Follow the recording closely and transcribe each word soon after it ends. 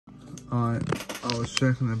Alright, I was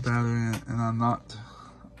checking the battery and I knocked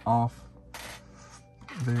off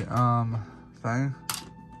the thing.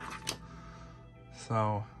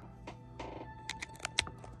 So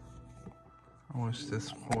I wish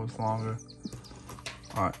this was longer.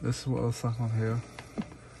 Alright, this is what it looks like on here.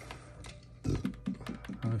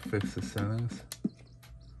 Let me fix the settings.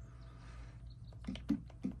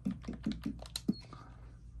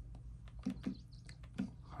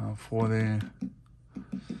 I'm 40.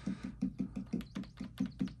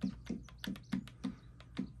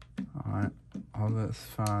 Alright, all that's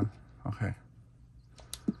fine. Okay.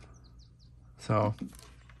 So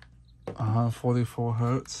 144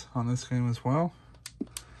 hertz on this game as well.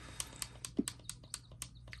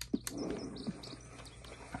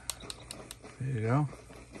 There you go.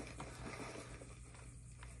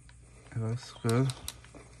 It looks good.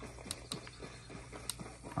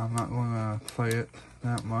 I'm not going to play it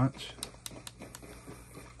that much.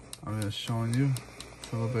 I'm just showing you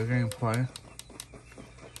a little bit of gameplay.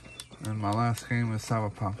 And my last game is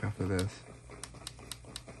Cyberpunk after this.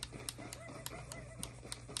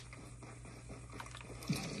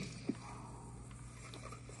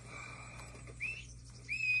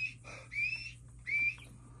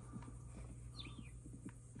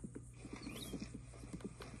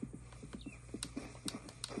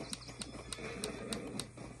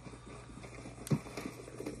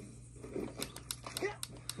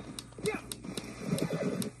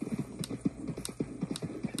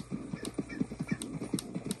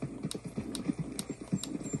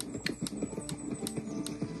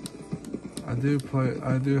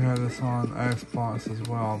 I do have this on Xbox as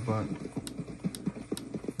well, but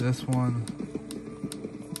this one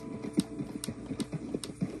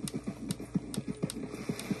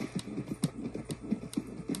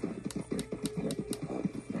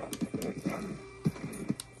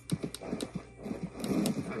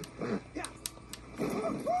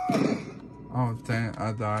oh dang it,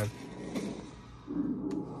 I died.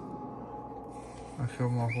 I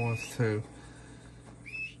killed my horse too.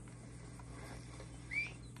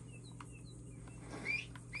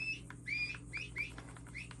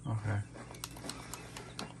 Okay.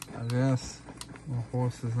 I guess my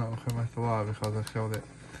horse is not going to come back alive because I killed it.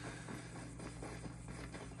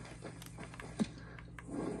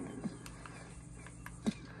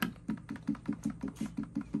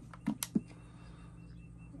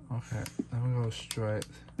 Okay, let me go straight.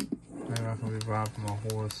 Maybe I can revive my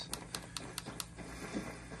horse.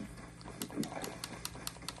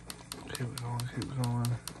 Keep going, keep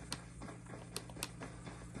going.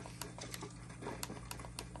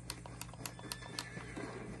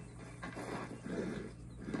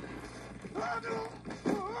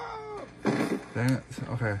 Dang it.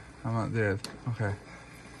 Okay, I'm not dead. Okay.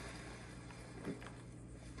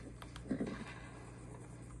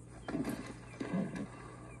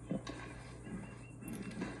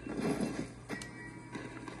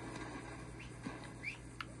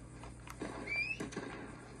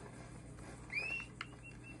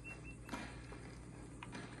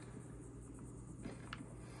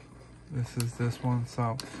 This is this one,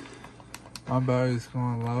 so my battery's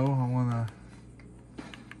going low. I'm gonna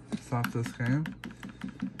stop this game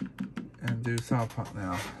and do Cyberpunk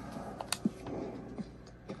now.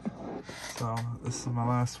 So this is my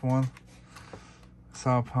last one,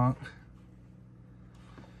 Cyberpunk.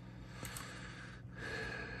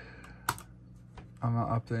 I'm not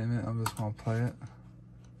updating it, I'm just gonna play it.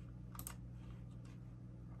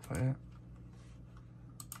 Play it.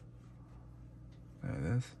 There it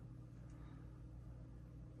is.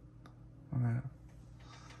 Okay.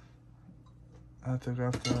 I took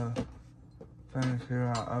off the thing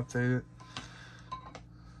here, I'll update it.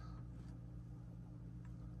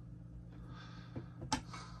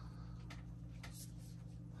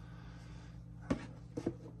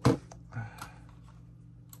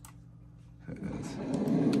 There it is.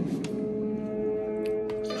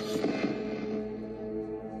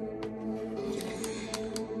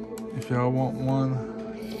 If y'all want one,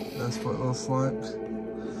 that's what it looks like.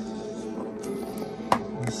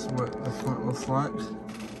 This is what the front looks like.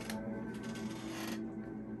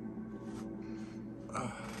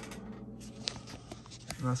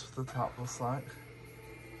 And that's what the top looks like.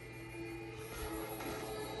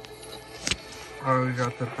 I already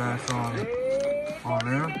got the back on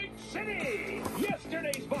there. City.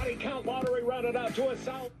 Yesterday's body count lottery rounded out to a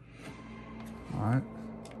south. Alright.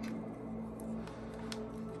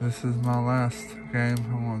 This is my last game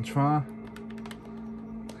I'm gonna try.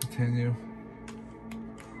 Continue.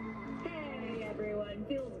 Hey everyone,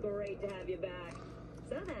 feels great to have you back.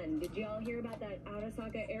 So then, did y'all hear about that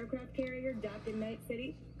Arasaka aircraft carrier docked in Night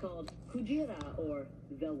City called Kujira or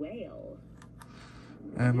The whale.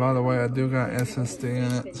 And by the way, I do got SSD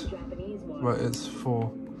in it, Japanese one. but it's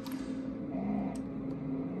full.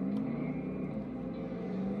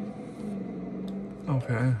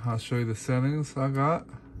 Okay, I'll show you the settings I got.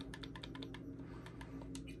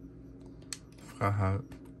 Forgot how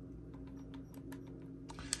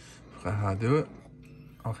to do it.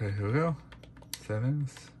 Okay, here we go.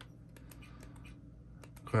 Settings.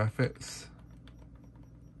 Graphics.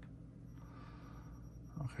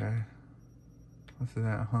 Okay. What's it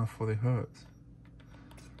at? 140 hertz.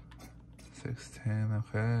 610,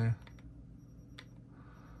 okay.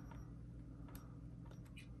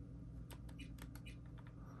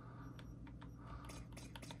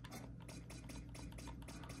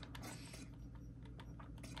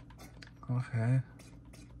 Okay.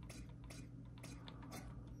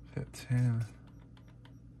 15.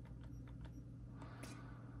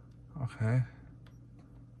 Okay.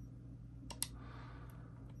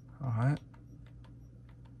 Alright.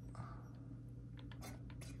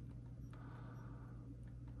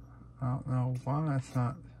 I don't know why it's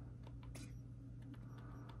not.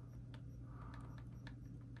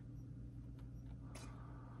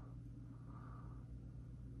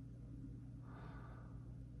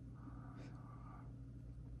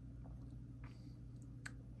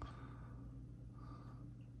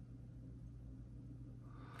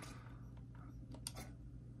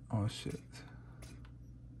 Oh shit.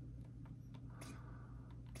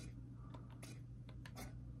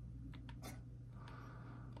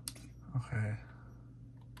 Okay.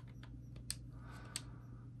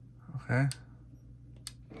 Okay.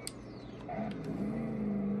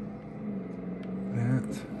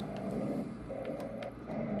 Vent.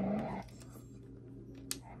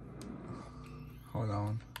 Hold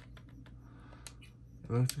on.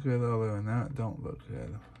 It looked good earlier and now it don't look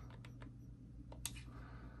good.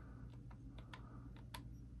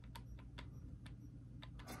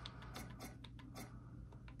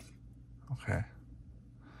 Okay.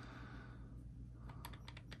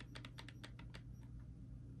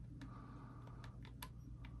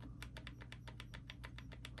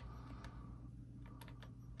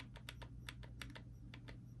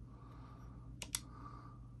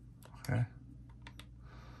 Okay.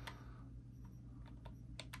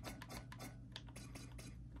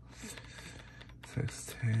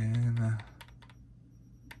 $16.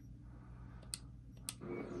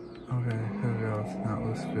 Okay, here we go. Now it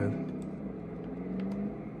looks good.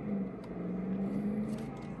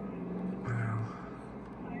 Wow.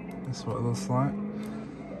 That's what it looks like.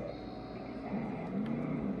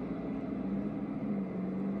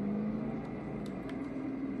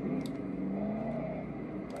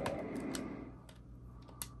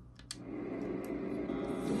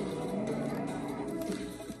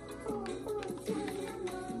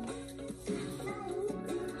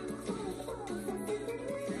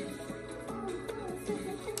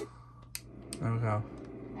 There we go.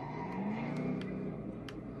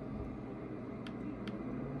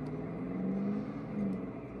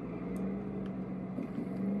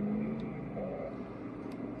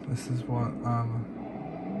 This is what and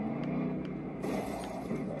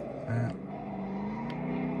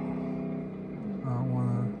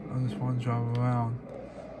I just wanna drive around.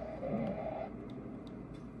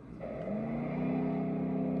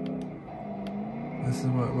 This is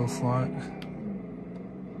what it looks like.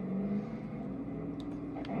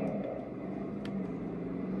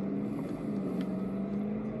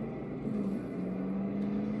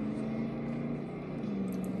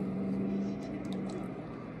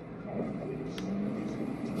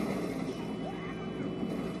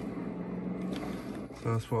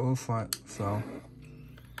 So that's what it looks like. So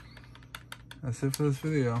that's it for this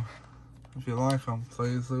video. If you like them,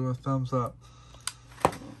 please leave a thumbs up.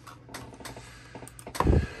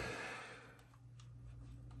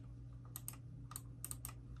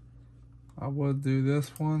 I would do this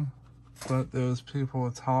one, but there's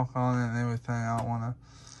people talk on it and everything. I don't want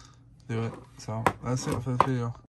to do it. So that's it for this video.